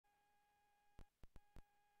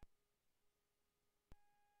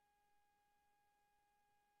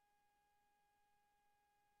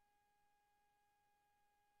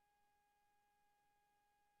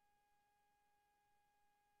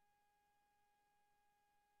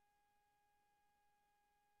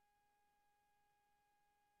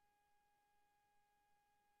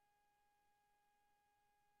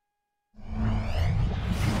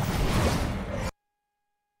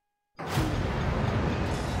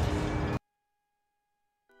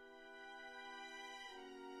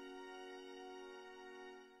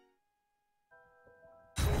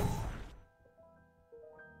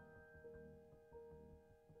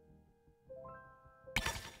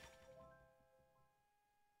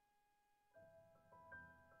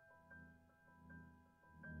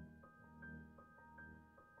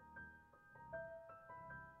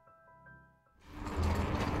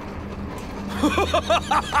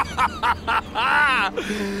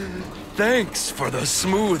Thanks for the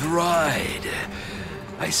smooth ride.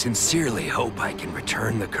 I sincerely hope I can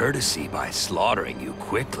return the courtesy by slaughtering you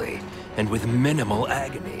quickly and with minimal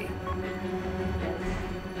agony.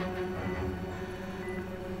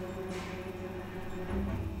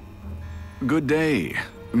 Good day,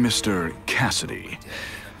 Mr. Cassidy.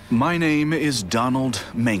 My name is Donald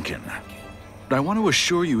Mencken. I want to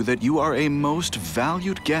assure you that you are a most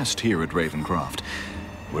valued guest here at Ravencroft.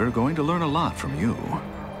 We're going to learn a lot from you.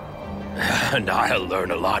 And I'll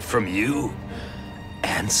learn a lot from you.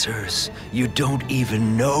 Answers you don't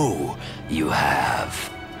even know you have.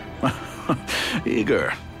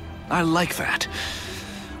 Eager. I like that.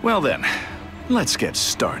 Well then, let's get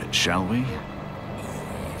started, shall we?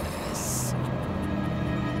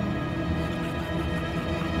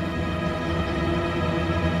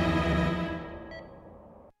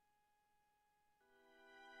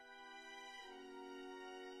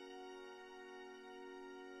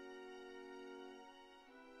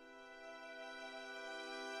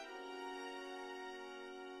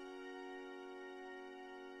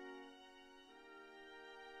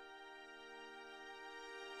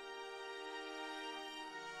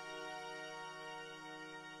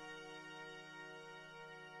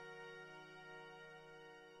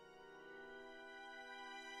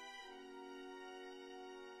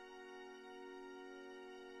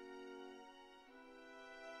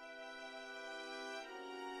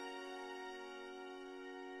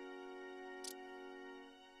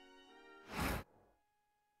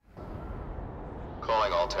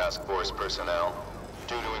 Calling all task force personnel.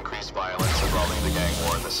 Due to increased violence involving the gang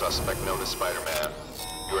war and the suspect known as Spider-Man,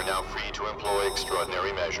 you are now free to employ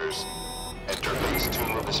extraordinary measures. Enter phase 2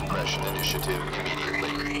 of the suppression initiative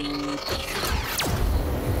immediately.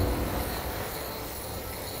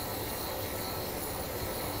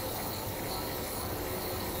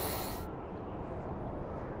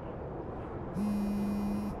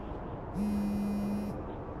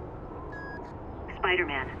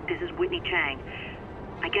 Spider-Man, this is Whitney Chang.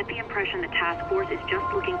 I get the impression the task force is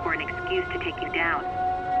just looking for an excuse to take you down.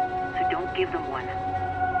 So don't give them one.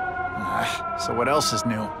 So what else is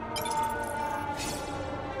new?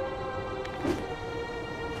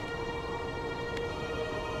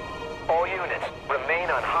 All units,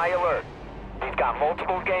 remain on high alert. We've got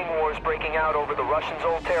multiple gang wars breaking out over the Russians'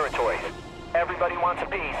 old territories. Everybody wants a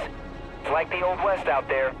piece. It's like the Old West out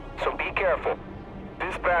there, so be careful.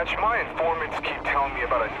 Dispatch, my informants keep telling me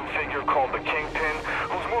about a new figure called the Kingpin,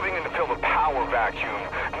 who's moving in to fill the power vacuum.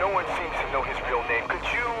 No one seems to know his real name. Could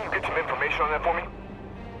you get some information on that for me?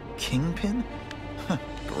 Kingpin?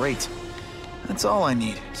 Great. That's all I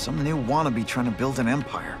need. Some new wannabe trying to build an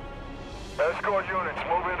empire. Escort units,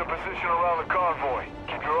 move into position around the convoy.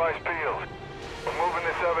 Keep your eyes peeled. We're moving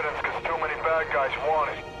this evidence because too many bad guys want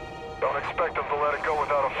it. Don't expect them to let it go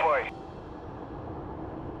without a fight.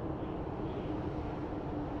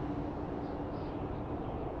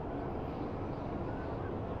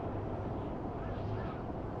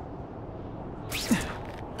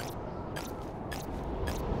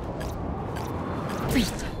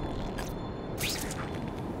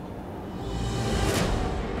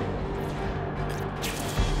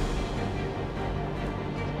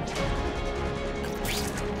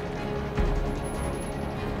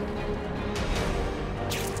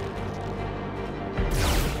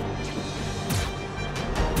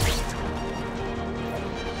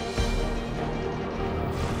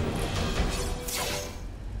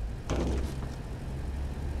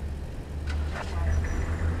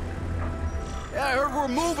 I heard we're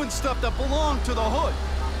moving stuff that belonged to the Hood.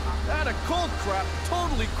 That occult crap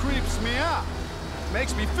totally creeps me out.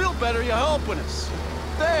 Makes me feel better you're helping us.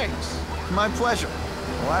 Thanks. My pleasure.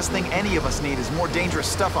 The last thing any of us need is more dangerous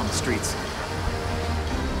stuff on the streets.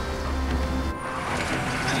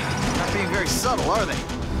 Not being very subtle, are they?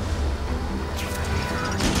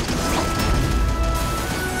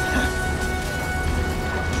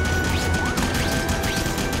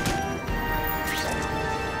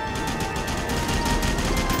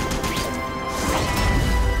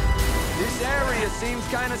 Seems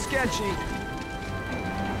kinda sketchy.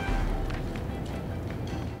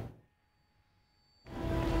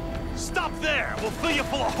 Stop there! We'll fill you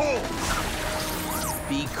full of holes!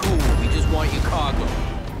 Be cool, we just want your cargo.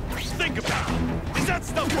 Think about it. Is that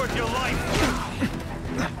stuff worth your life?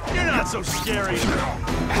 You're not so scary.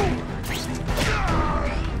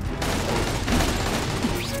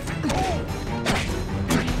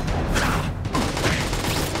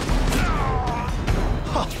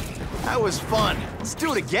 That was fun. Let's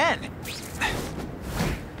do it again.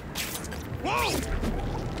 Whoa!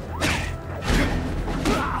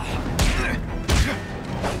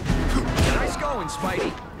 going,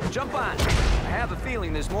 Spidey. Jump on. I have a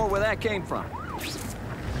feeling there's more where that came from.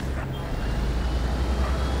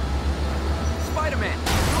 Spider-Man,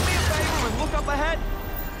 do me a favor and look up ahead.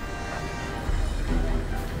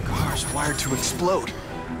 Car's wired to explode.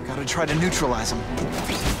 Gotta try to neutralize them.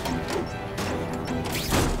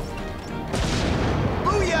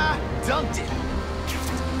 Booyah! Dunked it!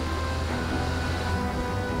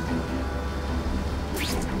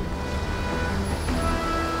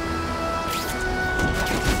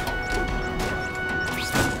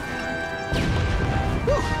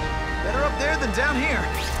 Whew! Better up there than down here.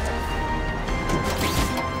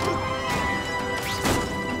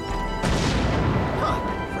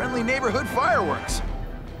 Huh. Friendly neighborhood fireworks.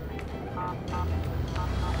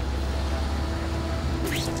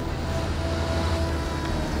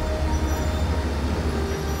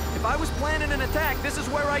 If I was planning an attack, this is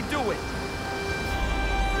where I'd do it.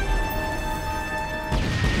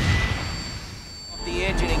 Off the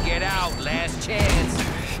engine and get out. Last chance.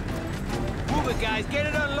 Move it, guys. Get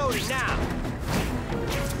it unloaded now.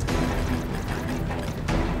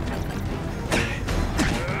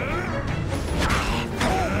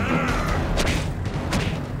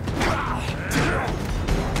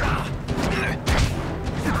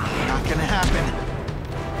 Not gonna happen.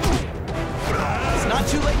 It's not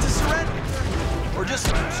too late to surrender. Or just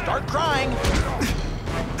start crying.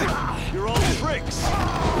 You're all tricks.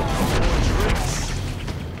 All tricks.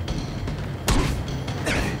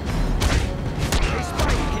 Hey,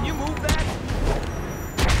 Spidey, can you move that?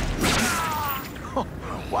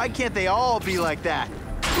 Why can't they all be like that?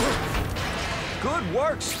 Good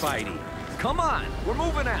work, Spidey. Come on, we're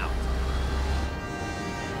moving out.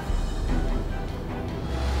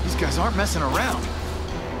 These guys aren't messing around.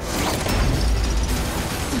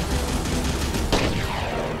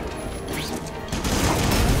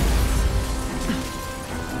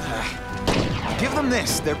 Give them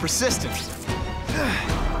this. They're persistent.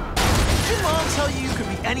 Did Mom tell you you could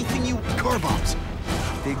be anything you... Car bombs.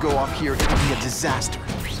 If they go off here, it'll be a disaster.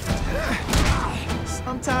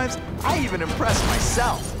 Sometimes I even impress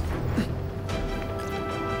myself.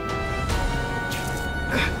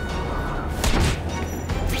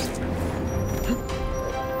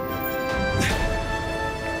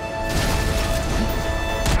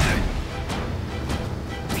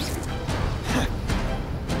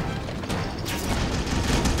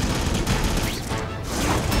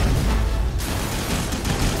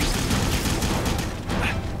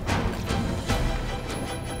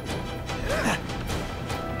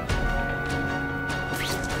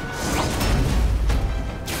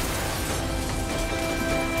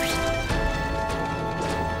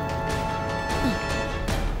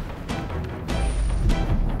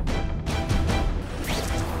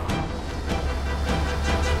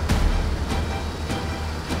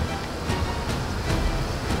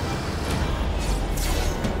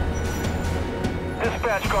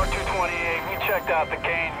 Dispatch car 228, we checked out the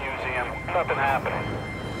Kane Museum. Nothing happening.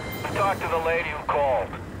 We talked to the lady who called.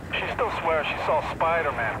 She still swears she saw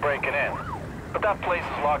Spider-Man breaking in. But that place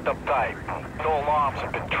is locked up tight. No alarms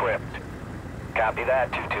have been tripped. Copy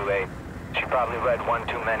that, 228. She probably read one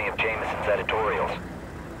too many of Jameson's editorials.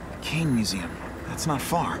 Kane Museum. That's not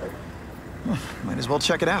far. Might as well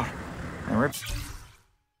check it out.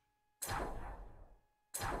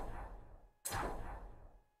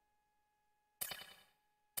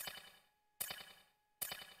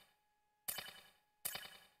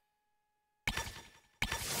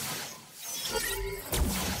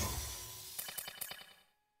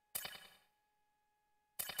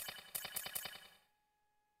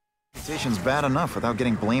 Reputation's bad enough without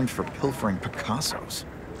getting blamed for pilfering Picassos.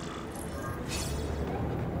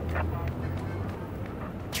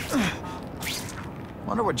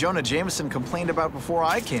 Wonder what Jonah Jameson complained about before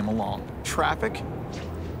I came along. Traffic?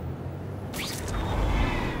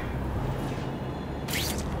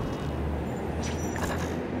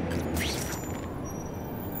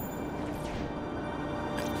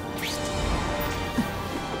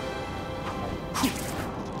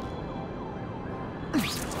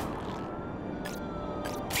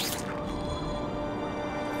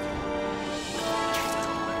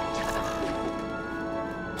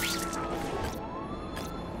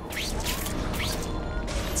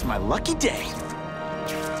 It's my lucky day.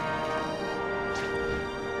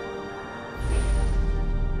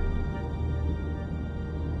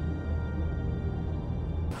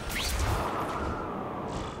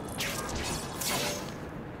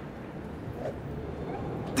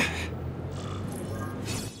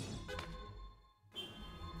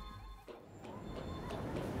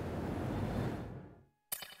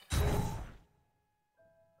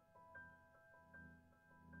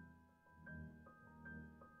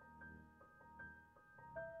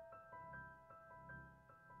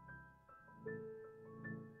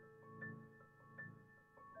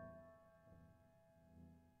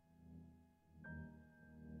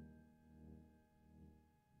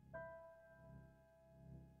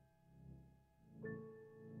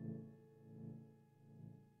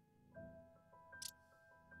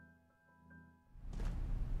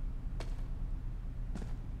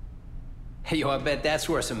 Yo, I bet that's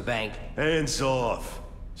worth some bank. Hands off.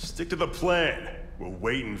 Stick to the plan. We're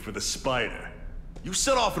waiting for the Spider. You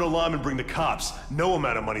set off an alarm and bring the cops. No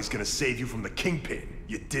amount of money's gonna save you from the Kingpin.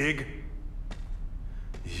 You dig?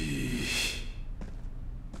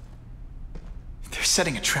 They're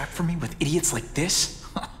setting a trap for me with idiots like this?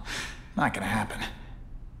 Not gonna happen.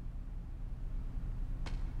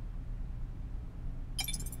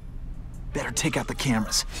 Better take out the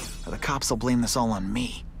cameras, or the cops will blame this all on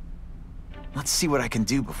me. Let's see what I can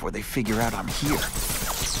do before they figure out I'm here.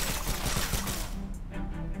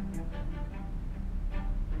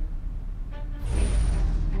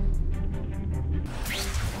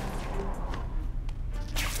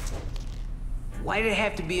 Why did it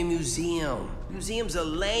have to be a museum? Museums are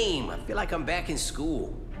lame. I feel like I'm back in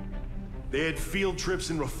school. They had field trips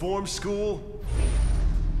in reform school?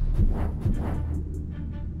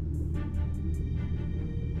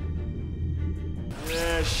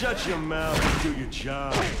 Shut your mouth and do your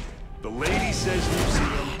job. The lady says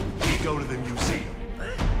museum, we go to the museum.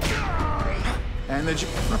 And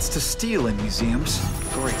what's to steal in museums?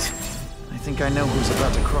 Great. I think I know who's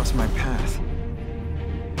about to cross my path.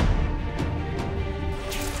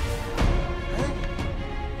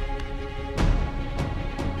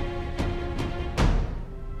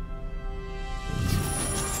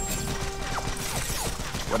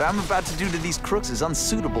 What I'm about to do to these crooks is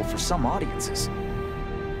unsuitable for some audiences.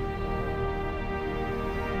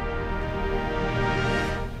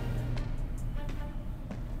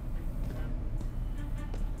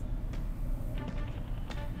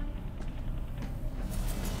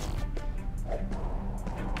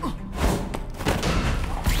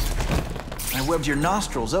 I webbed your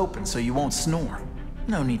nostrils open so you won't snore.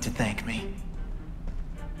 No need to thank me.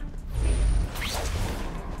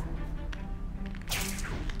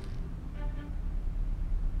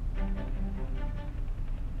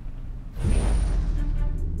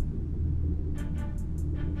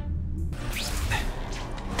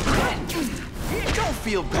 Don't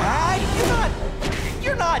feel bad.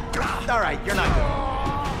 You're not. All right, you're not good.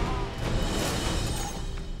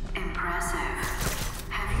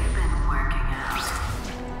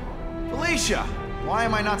 Felicia, why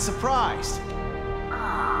am I not surprised? Is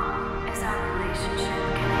our relationship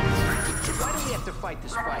getting... Why do we have to fight the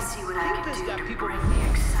Spider? Let me see what I can do got to people bring the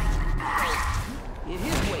excitement back. in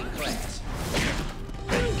his weight class.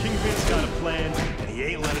 Kingpin's got a plan, and he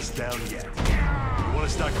ain't let us down yet. You wanna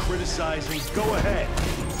start criticizing? Go ahead.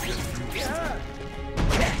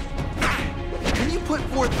 When you put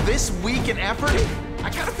forth this weak an effort, I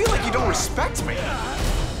kinda feel like you don't respect me.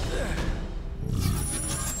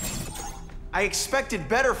 I expected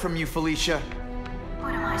better from you, Felicia.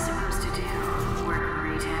 What am I supposed to do? Work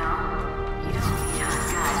in retail? You don't need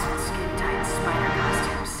hot guys with skin-tight spider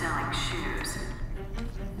costumes selling shoes.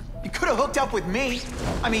 You could have hooked up with me.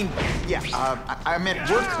 I mean, yeah, I meant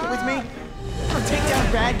work with me. Or take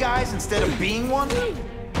down bad guys instead of being one.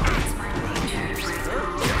 It's my nature to break the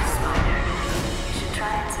rules of Spider. You should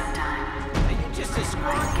try it sometime. Are you just a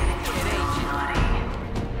squad?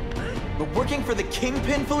 But working for the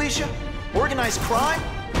Kingpin, Felicia? Organized crime?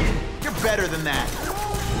 You're better than that.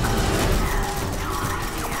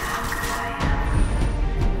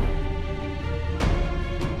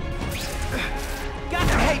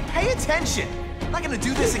 Hey, pay attention! I'm not gonna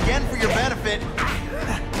do this again for your benefit. I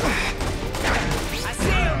see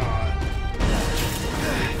him!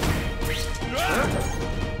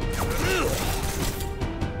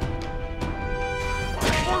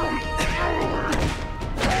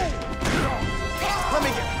 Let me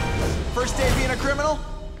get... First day being a criminal?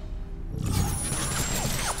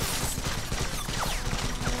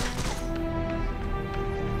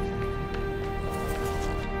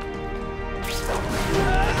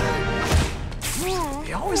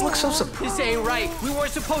 You always look so surprised. This ain't right. We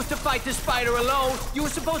weren't supposed to fight the Spider alone. You were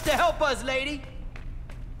supposed to help us, lady.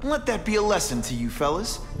 Let that be a lesson to you,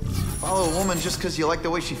 fellas. Follow a woman just because you like the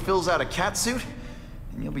way she fills out a catsuit,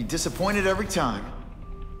 and you'll be disappointed every time.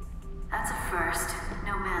 That's a first.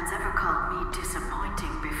 No man's ever called me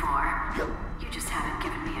disappointing before. You just haven't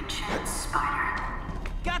given me a chance, Spider.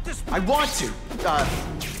 Got the I want to,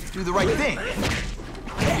 do the right thing.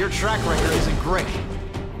 Your track record isn't great.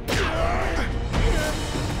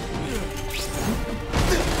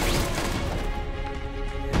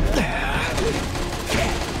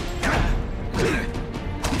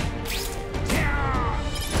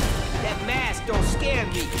 That mask don't scare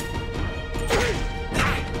me.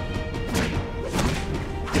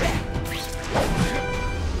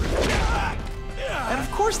 And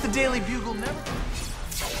of course the Daily Bugle never...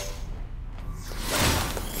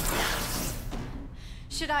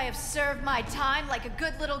 Should I have served my time like a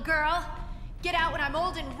good little girl? Get out when I'm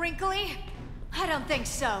old and wrinkly? I don't think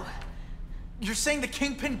so. You're saying the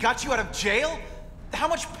Kingpin got you out of jail? How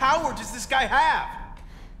much power does this guy have?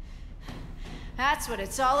 That's what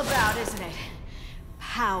it's all about, isn't it?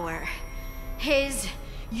 Power. His,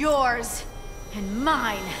 yours, and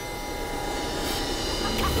mine.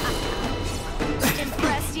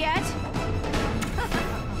 Impressed yet?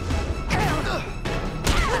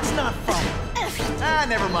 That's not fun. Ah,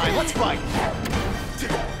 never mind. Let's fight.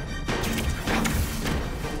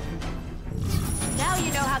 Now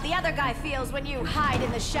you know how the other guy feels when you hide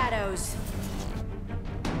in the shadows.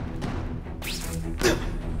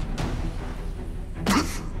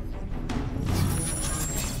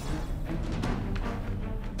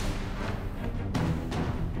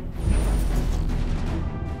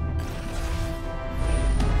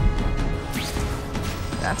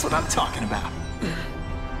 That's what I'm talking about.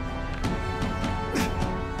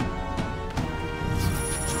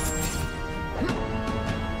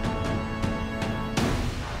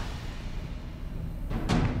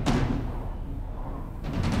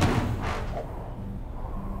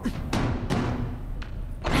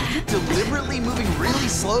 Deliberately moving really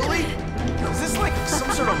slowly? Is this like some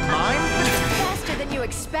sort of mime? Faster than you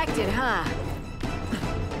expected, huh?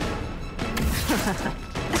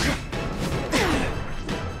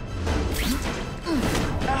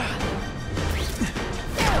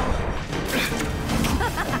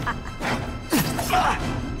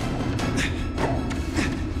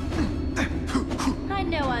 I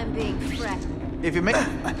know I'm being threatened. If you make...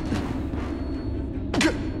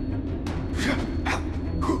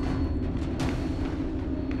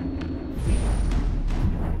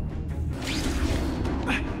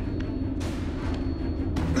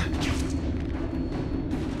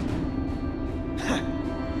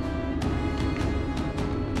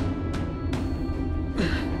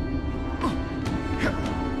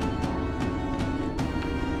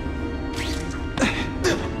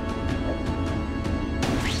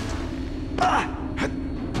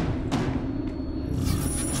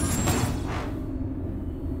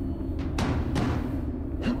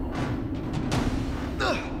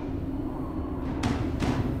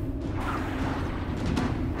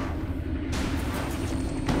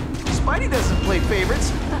 Spidey doesn't play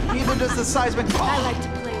favorites. Neither does the seismic... I like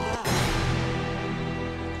to